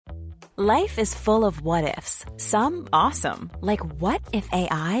Life is full of what-ifs. Some awesome, like what if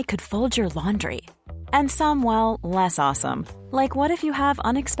AI could fold your laundry? And some, well, less awesome, like what if you have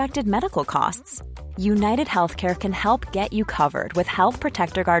unexpected medical costs? United Healthcare can help get you covered with Health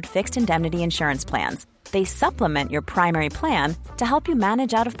Protector Guard fixed indemnity insurance plans. They supplement your primary plan to help you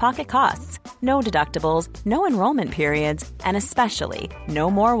manage out-of-pocket costs. No deductibles, no enrollment periods, and especially no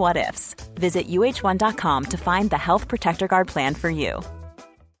more what-ifs. Visit uh1.com to find the Health Protector Guard plan for you.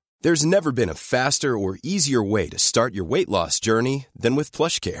 There's never been a faster or easier way to start your weight loss journey than with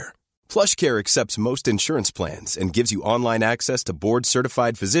PlushCare. PlushCare accepts most insurance plans and gives you online access to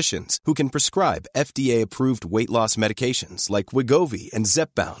board-certified physicians who can prescribe FDA-approved weight loss medications like Wegovy and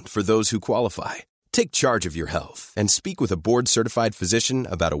Zepbound for those who qualify. Take charge of your health and speak with a board-certified physician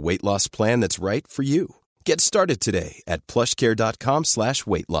about a weight loss plan that's right for you. Get started today at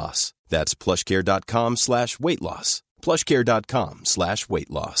plushcare.com/weight loss. That's plushcare.com/weight loss. plushcare.com/weight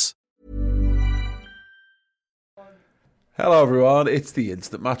loss. Hello everyone, it's the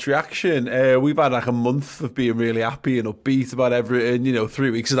Instant Match Reaction. We've had like a month of being really happy and upbeat about everything.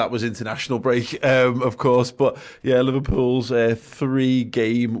 3 weeks of that was international break, of course. But yeah, Liverpool's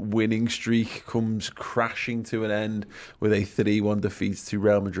 3-game winning streak comes crashing to an end with a 3-1 defeat to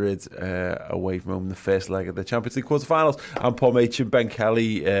Real Madrid away from home in the first leg of the Champions League quarterfinals. And Paul Machin, Ben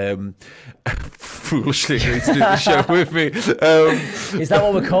Kelly foolishly agreed to do the show with me. Is that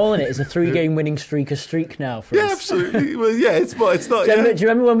what we're calling it? Is a 3-game winning streak a streak now for us? Yeah, absolutely. Well, yeah, it's not. Do you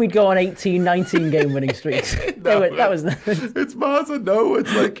remember when we'd go on 18, 19 game winning streaks? That was. It's mad. I know.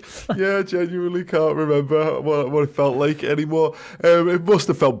 It's like, yeah, genuinely can't remember what it felt like anymore. It must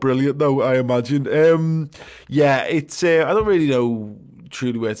have felt brilliant, though, I imagine. Yeah, it's. I don't really know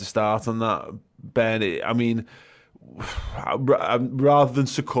truly where to start on that, Ben. I mean, rather than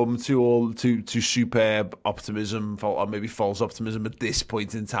succumb to superb optimism or maybe false optimism at this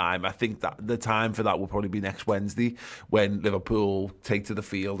point in time, I think that the time for that will probably be next Wednesday when Liverpool take to the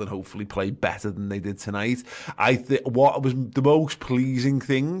field and hopefully play better than they did tonight. I think what was the most pleasing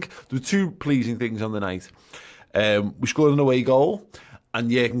thing, there were two pleasing things on the night. We scored an away goal, and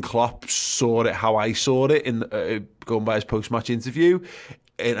Jurgen Klopp saw it how I saw it in going by his post-match interview.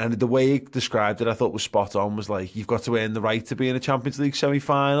 And the way he described it, I thought was spot on. Was like, you've got to earn the right to be in a Champions League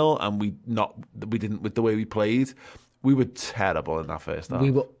semi-final, and we didn't with the way we played. We were terrible in that first half.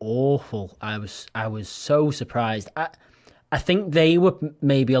 We were awful. I was so surprised. I think they were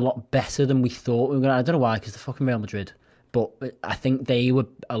maybe a lot better than we thought we were going to. I don't know why, because they're fucking Real Madrid. But I think they were.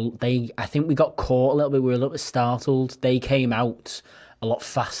 I think we got caught a little bit. We were a little bit startled. They came out a lot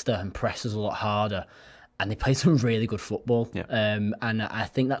faster and pressed us a lot harder. And they played some really good football. Yeah. And I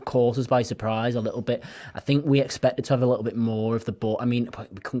think that caught us by surprise a little bit. I think we expected to have a little bit more of the ball. I mean,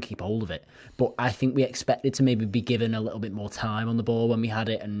 we couldn't keep hold of it. But I think we expected to maybe be given a little bit more time on the ball when we had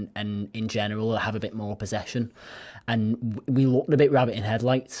it and in general have a bit more possession. And we looked a bit rabbit in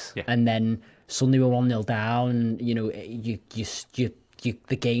headlights. Yeah. And then suddenly we're 1-0 down. And,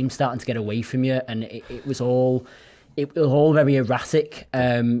 the game's starting to get away from you. And it was all... It was all very erratic.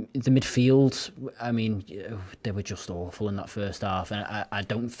 The midfield, I mean, they were just awful in that first half. And I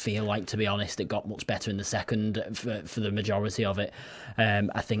don't feel like, to be honest, it got much better in the second for the majority of it.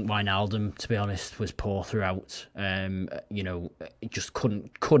 I think Wijnaldum, to be honest, was poor throughout. Just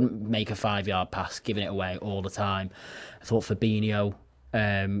couldn't make a 5-yard pass, giving it away all the time. I thought Fabinho,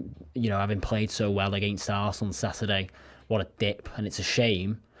 having played so well against Arsenal on Saturday, what a dip. And it's a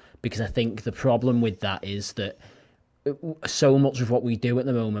shame, because I think the problem with that is that so much of what we do at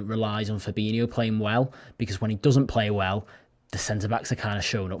the moment relies on Fabinho playing well, because when he doesn't play well, the centre-backs are kind of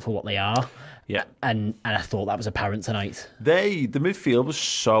showing up for what they are. Yeah. And I thought that was apparent tonight. The midfield was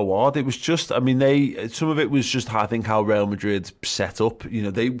so odd. It was just, some of it was just, I think, how Real Madrid set up.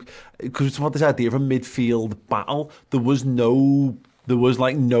 Because it's what this idea of a midfield battle. There was no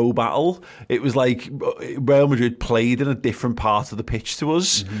battle. It was like Real Madrid played in a different part of the pitch to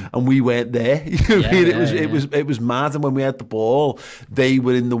us, and we weren't there. It was mad. And when we had the ball, they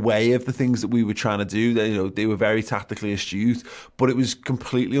were in the way of the things that we were trying to do. They were very tactically astute, but it was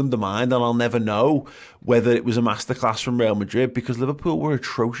completely undermined. And I'll never know whether it was a masterclass from Real Madrid, because Liverpool were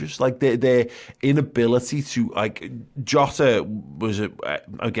atrocious. Like their inability to, Jota was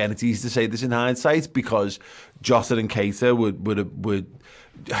again. It's easy to say this in hindsight, because Jota and Keita would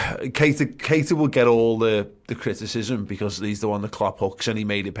Keita will get all the criticism because he's the one that Klopp hooks, and he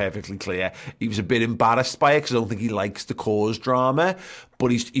made it perfectly clear he was a bit embarrassed by it because I don't think he likes to cause drama,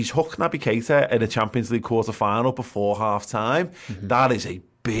 but he's hooked Naby Keita in a Champions League quarter-final before half-time. That is a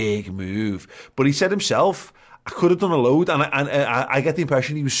big move. But he said himself, I could have done a load, and I get the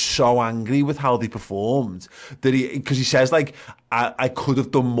impression he was so angry with how they performed that because he says like, I could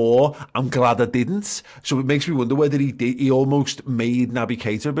have done more. I'm glad I didn't. So it makes me wonder whether he almost made Naby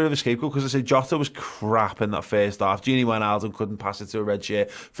Keita a bit of a scapegoat, because I say Jota was crap in that first half. Gini Wijnaldum couldn't pass it to a red shirt.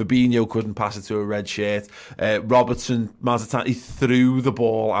 Fabinho couldn't pass it to a red shirt. Robertson, Mazatani, he threw the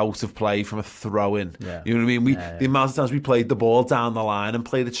ball out of play from a throw-in. Yeah. You know what I mean? The amount of times we played the ball down the line and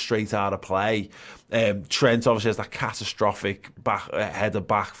played it straight out of play. Trent obviously has that catastrophic header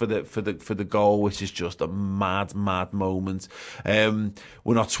back for the goal, which is just a mad moment.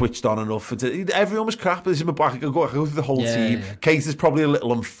 We're not switched on enough. Everyone was crap. This is my back. I go through the whole team. Yeah. Kate is probably a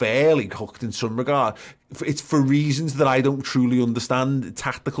little unfairly hooked in some regard. It's for reasons that I don't truly understand,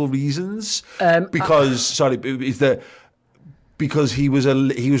 tactical reasons. Because he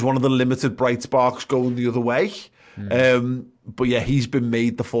was one of the limited bright sparks going the other way. But yeah, he's been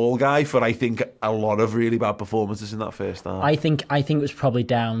made the fall guy for, I think, a lot of really bad performances in that first half. I think it was probably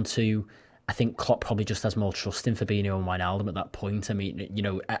down to, I think Klopp probably just has more trust in Fabinho and Wijnaldum at that point. I mean, you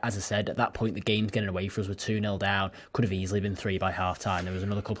know, as I said, at that point the game's getting away for us. We're 2-0 down. Could have easily been 3 by half time. There was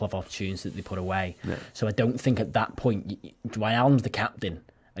another couple of opportunities that they put away. Yeah. So I don't think at that point, Wijnaldum's the captain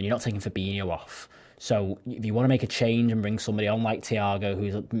and you're not taking Fabinho off. So if you want to make a change and bring somebody on like Thiago,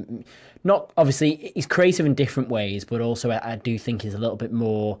 who's not, obviously, he's creative in different ways, but also I do think he's a little bit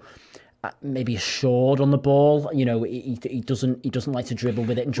more maybe assured on the ball. You know, he doesn't like to dribble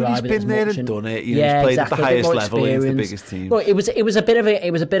with it and drive with it as much. He's been there and done it. You know, he's played exactly, at the highest level in the biggest team. Well, it was a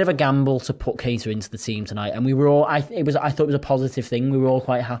bit of a gamble to put Keita into the team tonight, and we were all. I thought it was a positive thing. We were all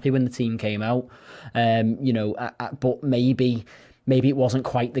quite happy when the team came out. You know, but maybe it wasn't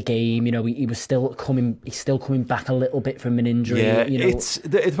quite the game. You know, he's still coming back a little bit from an injury. Yeah, you know. it's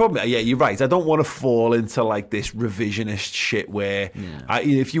the problem. Yeah, you're right. I don't want to fall into like this revisionist shit where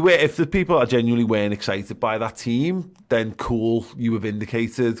if the people are genuinely weren't excited by that team, then cool, you were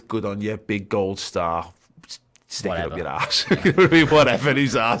vindicated. Good on you, big gold star. Stick it up your ass. You know what I mean? Whatever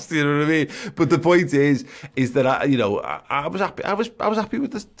he's asked. You know what I mean? But the point is that I was happy. I was happy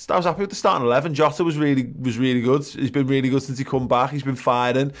with the starting 11. Jota was really good. He's been really good since he come back. He's been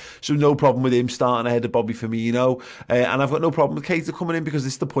firing, so no problem with him starting ahead of Bobby Firmino. And I've got no problem with Keita coming in, because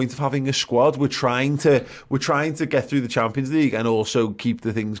it's the point of having a squad. We're trying to get through the Champions League and also keep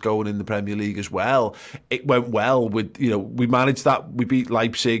the things going in the Premier League as well. It went well with we managed that. We beat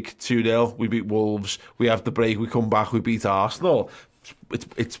Leipzig 2-0. We beat Wolves. We have the break. We come back, we beat Arsenal.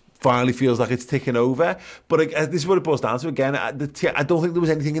 It finally feels like it's ticking over. But this is what it boils down to again. I don't think there was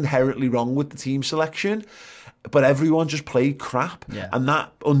anything inherently wrong with the team selection, but everyone just played crap. Yeah. And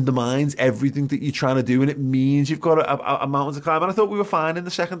that undermines everything that you're trying to do, and it means you've got a mountain to climb. And I thought we were fine in the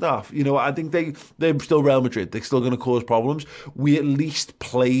second half. You know, I think they're still Real Madrid. They're still going to cause problems. We at least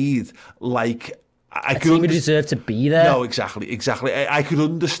played like a team who deserved to be there. No, exactly. I could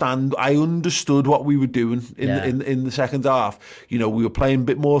understand. I understood what we were doing in the second half. You know, we were playing a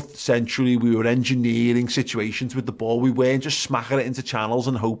bit more centrally. We were engineering situations with the ball. We weren't just smacking it into channels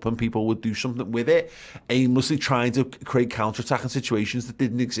and hoping people would do something with it. Aimlessly trying to create counter-attacking situations that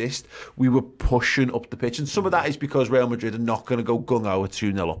didn't exist. We were pushing up the pitch, and some of that is because Real Madrid are not going to go gung-ho at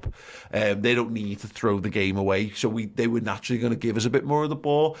 2-0 up. They don't need to throw the game away, so they were naturally going to give us a bit more of the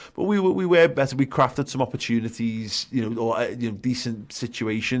ball. But we were better. We crafted some opportunities, decent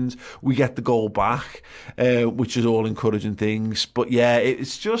situations. We get the goal back, which is all encouraging things. But yeah,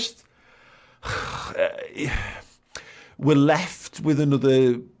 it's just we're left with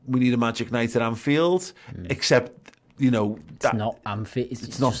another. We need a magic night at Anfield, except it's not Anfield.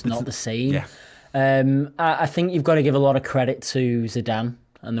 It's just not the same. Yeah. I think you've got to give a lot of credit to Zidane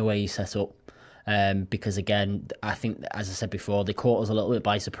and the way he set up. Because again, I think, as I said before, they caught us a little bit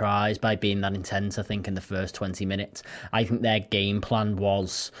by surprise by being that intense. I think in the first 20 minutes, I think their game plan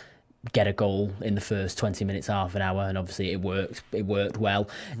was get a goal in the first 20 minutes, half an hour, and obviously it worked. It worked well.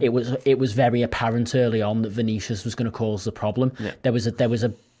 It was very apparent early on that Vinicius was going to cause the problem. Yeah. There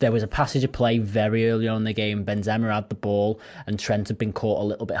was a passage of play very early on in the game. Benzema had the ball and Trent had been caught a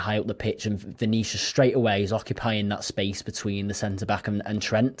little bit high up the pitch, and Vinicius straight away is occupying that space between the centre-back and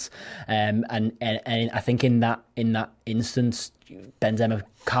Trent. And I think in that instance, Benzema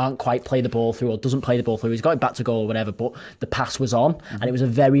can't quite play the ball through, or doesn't play the ball through. He's got it back to goal or whatever, but the pass was on, and it was a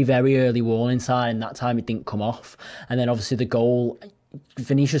very, very early warning sign, and that time it didn't come off. And then obviously the goal,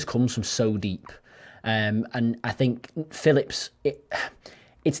 Vinicius comes from so deep. And I think Phillips...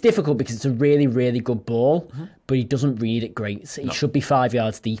 It's difficult because it's a really, really good ball, but he doesn't read it great. So he should be 5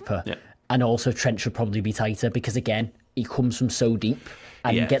 yards deeper. Yeah. And also Trent should probably be tighter because, again, he comes from so deep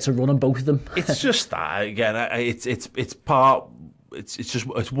and gets a run on both of them. It's just that, again, it's part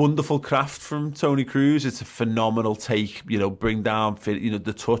it's wonderful craft from Toni Kroos. It's a phenomenal take, bring down,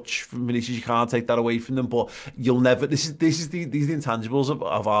 the touch from Vinicius. You can't take that away from them, but you'll never. These are the intangibles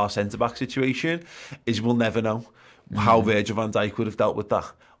of our centre back situation. Is we'll never know how Virgil van Dijk would have dealt with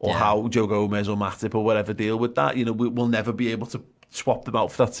that, or how Joe Gomez or Matip or whatever deal with that. We'll never be able to swap them out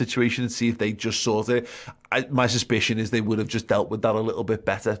for that situation and see if they just sorted it. My suspicion is they would have just dealt with that a little bit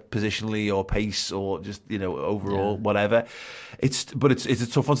better positionally or pace or just overall whatever. It's a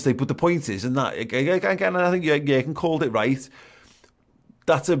tough one to take. But the point is, and that again, I think Jürgen called it right.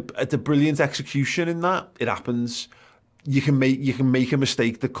 That's a brilliant execution in that it happens. You can make a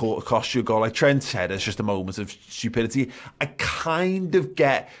mistake that costs you a goal. Like Trent said, it's just a moment of stupidity. I kind of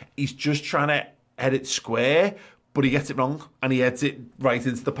get he's just trying to head it square, but he gets it wrong and he heads it right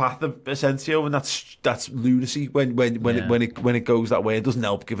into the path of Asensio, and that's lunacy when it goes that way. It doesn't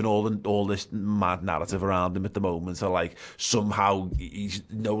help given all this mad narrative around him at the moment. So like somehow he's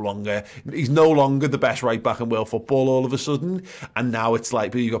no longer the best right back in world football all of a sudden, and now it's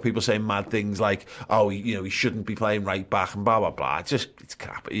like you've got people saying mad things like, oh, he shouldn't be playing right back and blah blah blah. It's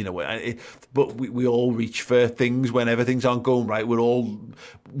crap, but we all reach for things when everything's aren't going right.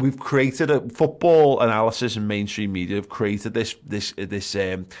 We've created a football analysis and mainstream media have created this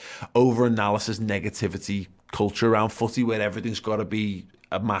over-analysis negativity culture around footy where everything's got to be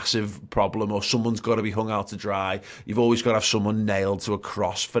a massive problem or someone's got to be hung out to dry. You've always got to have someone nailed to a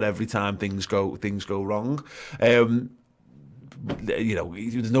cross for every time things go wrong. There's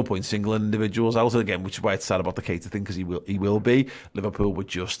no point singling individuals out again, which is why it's sad about the Keita thing, because he will be. Liverpool were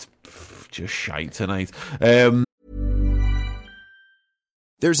just shite tonight.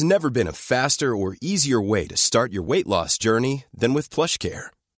 There's never been a faster or easier way to start your weight loss journey than with PlushCare.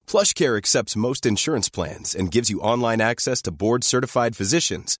 PlushCare accepts most insurance plans and gives you online access to board-certified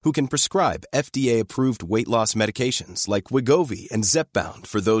physicians who can prescribe FDA-approved weight loss medications like Wegovy and Zepbound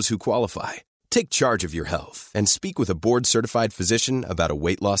for those who qualify. Take charge of your health and speak with a board-certified physician about a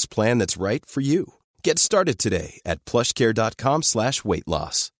weight loss plan that's right for you. Get started today at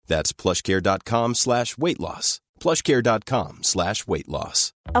plushcare.com/weight-loss. That's plushcare.com/weight-loss.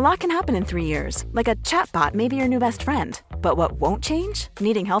 plushcare.com/weight-loss. A lot can happen in 3 years, like a chatbot may be your new best friend. But what won't change?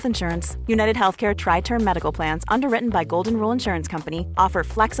 Needing health insurance. United Healthcare Tri-Term Medical Plans, underwritten by Golden Rule Insurance Company, offer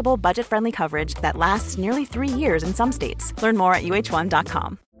flexible, budget-friendly coverage that lasts nearly 3 years in some states. Learn more at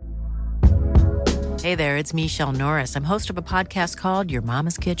uh1.com. Hey there, it's Michelle Norris. I'm host of a podcast called Your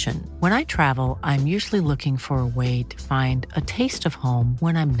Mama's Kitchen. When I travel, I'm usually looking for a way to find a taste of home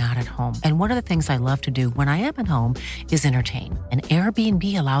when I'm not at home. And one of the things I love to do when I am at home is entertain. And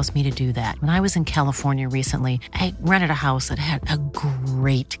Airbnb allows me to do that. When I was in California recently, I rented a house that had a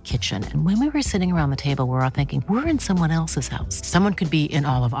great kitchen. And when we were sitting around the table, we were all thinking, we're in someone else's house. Someone could be in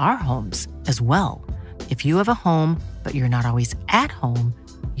all of our homes as well. If you have a home, but you're not always at home,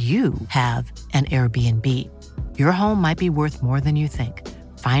 you have an Airbnb. Your home might be worth more than you think.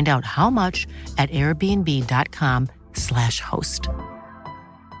 Find out how much at airbnb.com/host.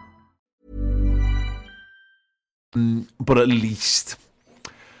 But at least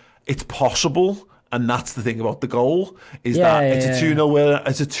it's possible, and that's the thing about the goal, is that it's a 2-0 winner.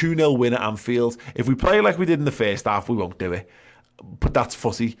 It's a 2-0 win at Anfield. If we play like we did in the first half, we won't do it. But that's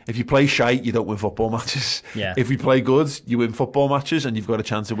footy. If you play shite, you don't win football matches. Yeah. If we play good, you win football matches, and you've got a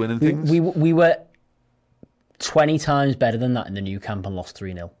chance of winning things. We were 20 times better than that in the new camp and lost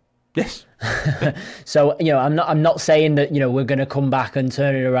 3-0. Yes. So, I'm not saying that, we're going to come back and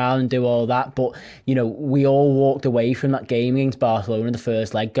turn it around and do all that, but, we all walked away from that game against Barcelona in the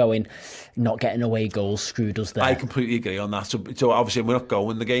first leg going, not getting away goals screwed us there. I completely agree on that. So obviously we're not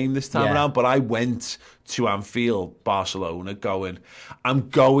going the game this time around, but I went to Anfield, Barcelona, I'm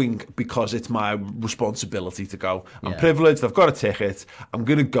going because it's my responsibility to go. I'm privileged, I've got a ticket, I'm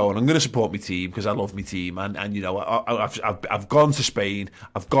going to go and I'm going to support my team because I love my team, and I've gone to Spain,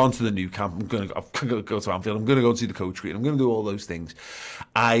 I've gone to the new camp, I'm going to go to Anfield, I'm going to go see the coach green, I'm going to do all those things.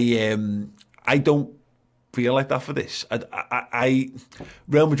 I don't feel like that for this.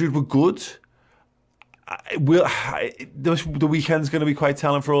 Real Madrid were good. The weekend's going to be quite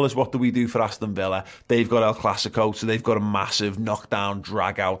telling for all this. What do we do for Aston Villa? They've got El Clasico, so they've got a massive knockdown,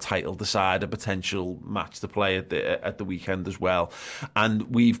 drag-out title decider potential match to play at the weekend as well.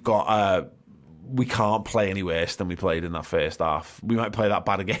 And we've got we can't play any worse than we played in that first half. We might play that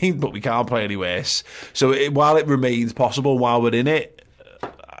bad again, but we can't play any worse. So while it remains possible, while we're in it,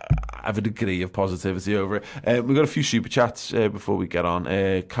 have a degree of positivity over it. We've got a few super chats before we get on.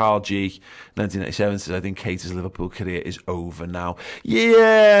 Carl G, 1997 says, I think Keita's Liverpool career is over now.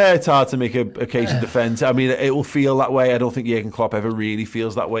 Yeah, it's hard to make a case of defence. I mean, it will feel that way. I don't think Jurgen Klopp ever really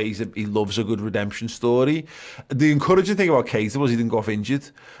feels that way. He loves a good redemption story. The encouraging thing about Keita was he didn't go off injured.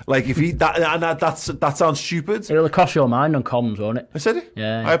 Like, if he that sounds stupid. It'll cross your mind on comms, won't it? I said it.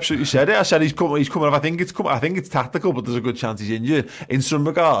 Yeah. I absolutely said it. I said he's coming off. I think it's tactical, but there's a good chance he's injured. In some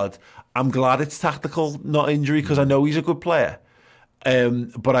regard, I'm glad it's tactical, not injury, because I know he's a good player.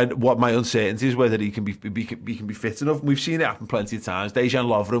 But what my uncertainty is whether he can be fit enough. We've seen it happen plenty of times. Dejan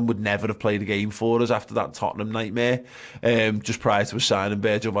Lovren would never have played a game for us after that Tottenham nightmare. Just prior to us signing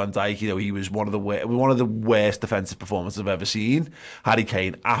Virgil van Dijk, he was one of the worst defensive performances I've ever seen. Harry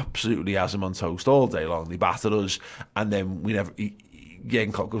Kane absolutely has him on toast all day long. They battered us, and then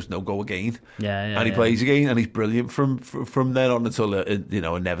Jurgen Klopp goes, no, go again. And he plays again, and he's brilliant from then on until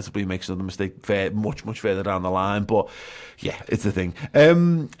inevitably makes another mistake much further down the line. But yeah, it's the thing.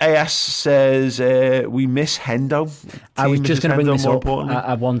 AS says we miss Hendo. I was just going to bring this up.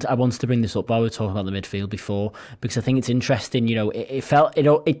 I wanted to bring this up while we were talking about the midfield before, because I think it's interesting.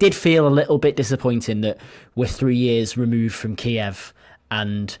 It did feel a little bit disappointing that we're 3 years removed from Kiev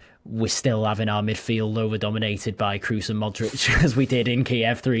and we're still having our midfield over-dominated by Kroos and Modric as we did in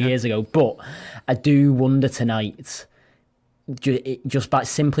Kiev 3 years ago. But I do wonder tonight, just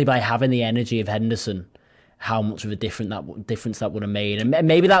simply by having the energy of Henderson, how much of a difference that would have made. And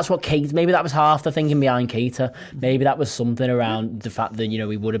maybe that's what maybe that was half the thinking behind Keita. Maybe that was something around the fact that,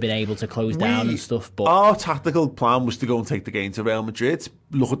 we would have been able to close down and stuff. But our tactical plan was to go and take the game to Real Madrid.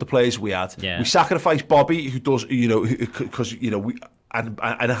 Look at the players we had. Yeah. We sacrificed Bobby, who does, because, and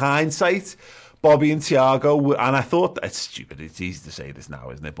in hindsight, Bobby and Thiago, and I thought, it's stupid, it's easy to say this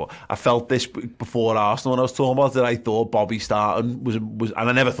now, isn't it? But I felt this before Arsenal when I was talking about it. I thought Bobby starting was, and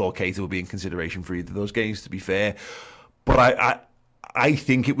I never thought Keita would be in consideration for either of those games, to be fair. But I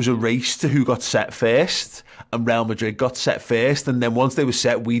think it was a race to who got set first, and Real Madrid got set first, and then once they were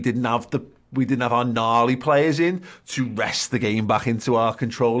set, we didn't have our gnarly players in to wrest the game back into our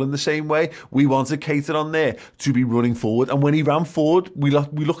control in the same way. We wanted Keita on there to be running forward, and when he ran forward, we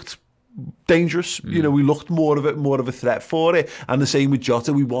looked dangerous. We looked more of a threat for it. And the same with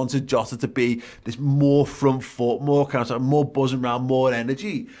Jota. We wanted Jota to be this more front foot, more counter, more buzzing around, more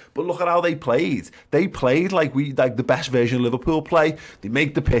energy. But look at how they played. They played like the best version of Liverpool play. They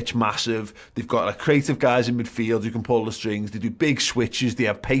make the pitch massive. They've got creative guys in midfield who can pull the strings. They do big switches. They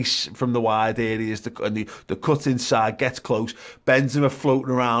have pace from the wide areas. And the cut inside, gets close. Benzema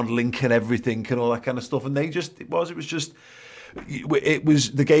floating around, linking everything and all that kind of stuff. And it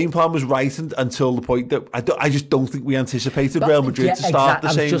was the game plan was right until the point that I just don't think we anticipated Real Madrid to start the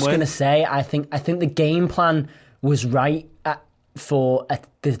same way. I was just going to say, I think the game plan was right for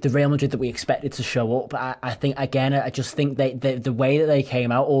the Real Madrid that we expected to show up. I think, again, I just think the way that they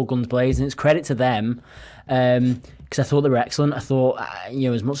came out, all guns blazing, it's credit to them, because I thought they were excellent. I thought,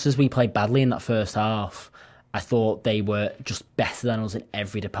 as much as we played badly in that first half, I thought they were just better than us in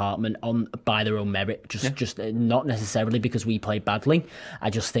every department by their own merit. Just not necessarily because we played badly. I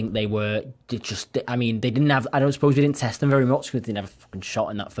just think they were they didn't have. I don't suppose we didn't test them very much because they didn't have a fucking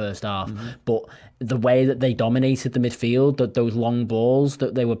shot in that first half. Mm-hmm. But the way that they dominated the midfield, those long balls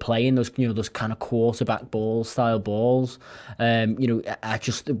that they were playing, those kind of quarterback style balls. They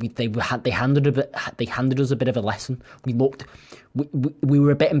handed us a bit of a lesson. We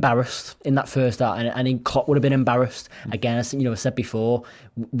were a bit embarrassed in that first half, and I think Klopp would have been embarrassed. Again, I said before,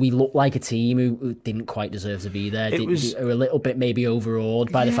 we looked like a team who didn't quite deserve to be there. They were a little bit maybe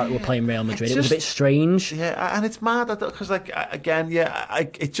overawed by the fact that we're playing Real Madrid. It was a bit strange. Yeah, and it's mad because,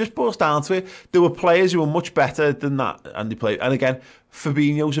 it just boils down to it. There were players who were much better than that, and they played. And again,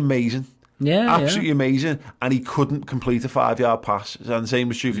 Fabinho's amazing. Yeah, absolutely amazing, and he couldn't complete a 5-yard pass. And the same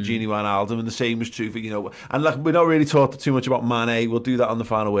was true for Gini Wijnaldum, and the same was true for And we're not really talking too much about Mane. We'll do that on the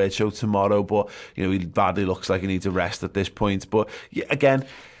Final Word show tomorrow. But he badly looks like he needs a rest at this point. But again,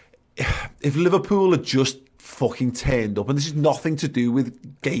 if Liverpool had just fucking turned up, and this is nothing to do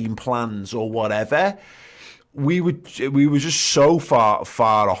with game plans or whatever, we were just so far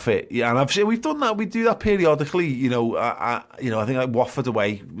off it. Yeah, and we've done that. We do that periodically. I think like Watford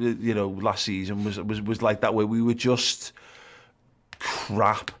away, last season was like that, where we were just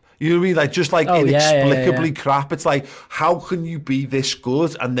crap. You know what I mean? Just inexplicably crap. It's like, how can you be this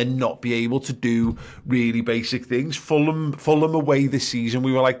good and then not be able to do really basic things? Fulham away this season,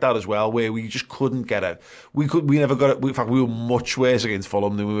 we were like that as well, where we just couldn't get it. We never got it. In fact, we were much worse against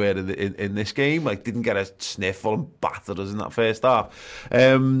Fulham than we were in this game. Didn't get a sniff. Fulham battered us in that first half.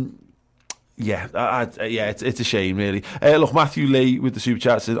 It's a shame, really. Look, Matthew Lee with the super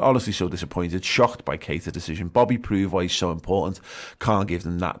chat said, honestly so disappointed, shocked by Keita's decision. Bobby proved why he's so important. Can't give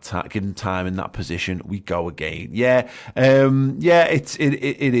them give him time in that position. We go again. It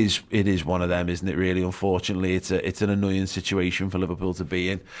is one of them, isn't it? Really, unfortunately, it's an annoying situation for Liverpool to be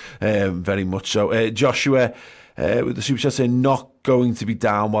in. Very much so. Joshua with the super chat saying, not going to be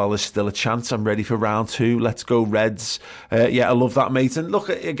down while there's still a chance. I'm ready for round 2. Let's go Reds. I love that, mate. And look,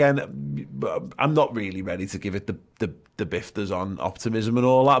 again, I'm not really ready to give it the bifters on optimism and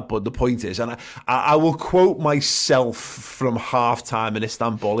all that, but the point is, and I will quote myself from half-time in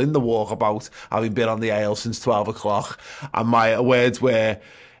Istanbul in the walkabout, having been on the ale since 12 o'clock, and my words were,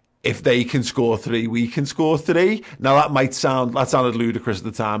 if they can score 3, we can score 3. Now, that sounded ludicrous at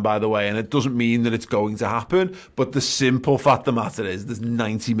the time, by the way, and it doesn't mean that it's going to happen, but the simple fact of the matter is there's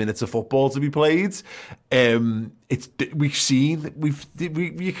 90 minutes of football to be played. You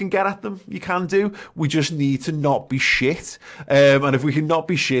can get at them, you can do. We just need to not be shit. And if we can not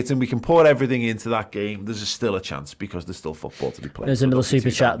be shit and we can pour everything into that game, there's still a chance because there's still football to be played. There's another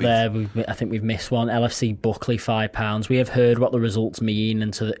super chat there. I think we've missed one. LFC Buckley, £5. We have heard what the results mean,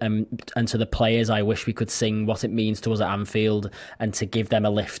 and to the players, I wish we could sing what it means to us at Anfield and to give them a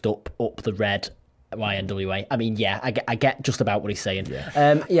lift up the red. YNWA. I mean, I get just about what he's saying.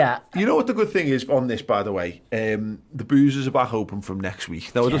 You know what the good thing is on this, by the way? The boozers are back open from next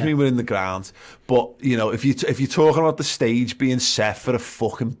week. Now, it doesn't mean we're in the ground, but, you know, if you're talking about the stage being set for a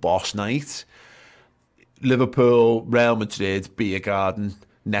fucking boss night, Liverpool, Real Madrid, Beer Garden,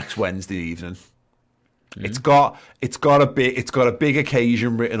 next Wednesday evening. It's got a big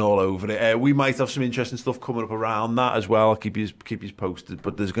occasion written all over it. We might have some interesting stuff coming up around that as well. I'll keep you posted.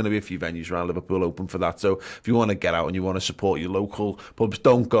 But there's going to be a few venues around Liverpool open for that. So if you want to get out and you want to support your local pubs,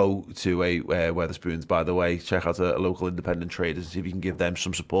 don't go to a Wetherspoons. By the way, check out a local independent traders and see if you can give them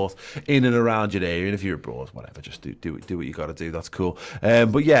some support in and around your area. And if you're abroad, whatever, just do what you got to do. That's cool.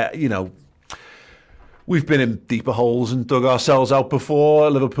 But yeah, you know. We've been in deeper holes and dug ourselves out before.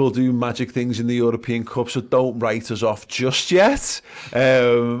 Liverpool do magic things in the European Cup, so don't write us off just yet.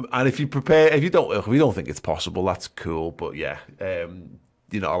 And if you don't think it's possible, that's cool. But yeah,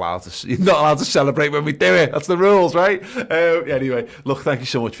 you're not allowed to celebrate when we do it. That's the rules, right? Anyway, look, thank you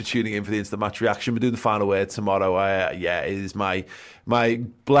so much for tuning in for the instant match reaction. We're doing the final word tomorrow. It is my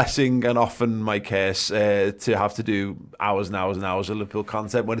blessing and often my curse to have to do hours and hours and hours of Liverpool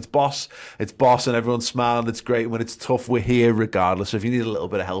content. When it's boss and everyone's smiling, it's great. When it's tough, we're here regardless. So if you need a little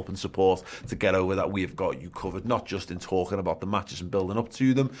bit of help and support to get over that, we've got you covered, not just in talking about the matches and building up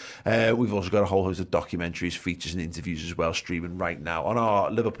to them. We've also got a whole host of documentaries, features and interviews as well, streaming right now on our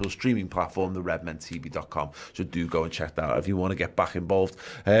Liverpool streaming platform, the redmentv.com. So do go and check that out if you want to get back involved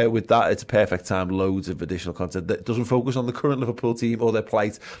with that. It's a perfect time. Loads of additional content that doesn't focus on the current Liverpool team or their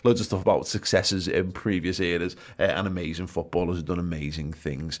plight. Loads of stuff about successes in previous eras and amazing footballers who've done amazing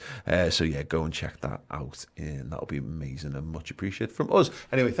things. So yeah, go and check that out, and that'll be amazing and much appreciated from us.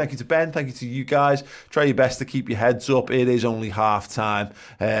 Anyway, thank you to Ben, thank you to you guys. Try your best to keep your heads up. It is only half time.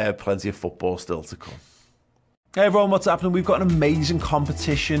 Plenty of football still to come. Hey everyone, what's happening? We've got an amazing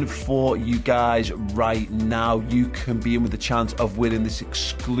competition for you guys right now. You can be in with the chance of winning this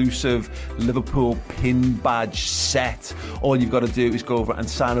exclusive Liverpool pin badge set. All you've got to do is go over and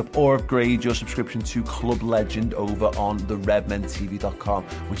sign up or upgrade your subscription to Club Legend over on the redmentv.com,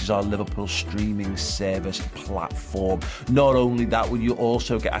 which is our Liverpool streaming service platform. Not only that, will you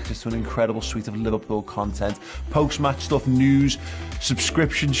also get access to an incredible suite of Liverpool content, post-match stuff, news,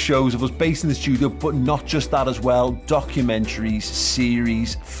 subscription shows of us based in the studio, but not just that as well, documentaries,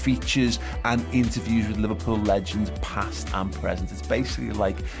 series, features and interviews with Liverpool legends past and present. It's basically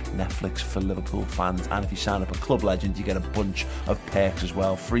like Netflix for Liverpool fans, and if you sign up at Club Legend you get a bunch of perks as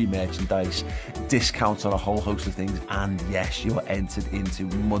well, free merchandise, discounts on a whole host of things, and yes, you're entered into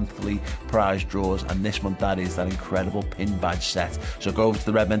monthly prize draws, and this month that is that incredible pin badge set. So go over to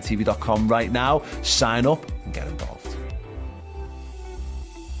the redmentv.com right now, sign up and get involved.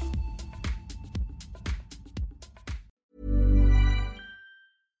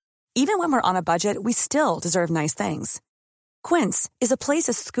 Even when we're on a budget, we still deserve nice things. Quince is a place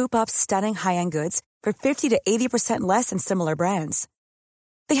to scoop up stunning high-end goods for 50 to 80% less than similar brands.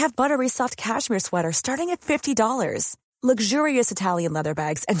 They have buttery soft cashmere sweaters starting at $50, luxurious Italian leather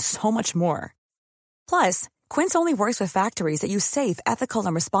bags, and so much more. Plus, Quince only works with factories that use safe, ethical,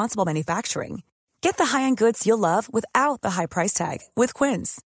 and responsible manufacturing. Get the high-end goods you'll love without the high price tag with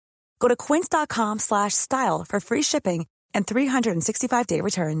Quince. Go to quince.com/style for free shipping and 365-day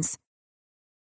returns.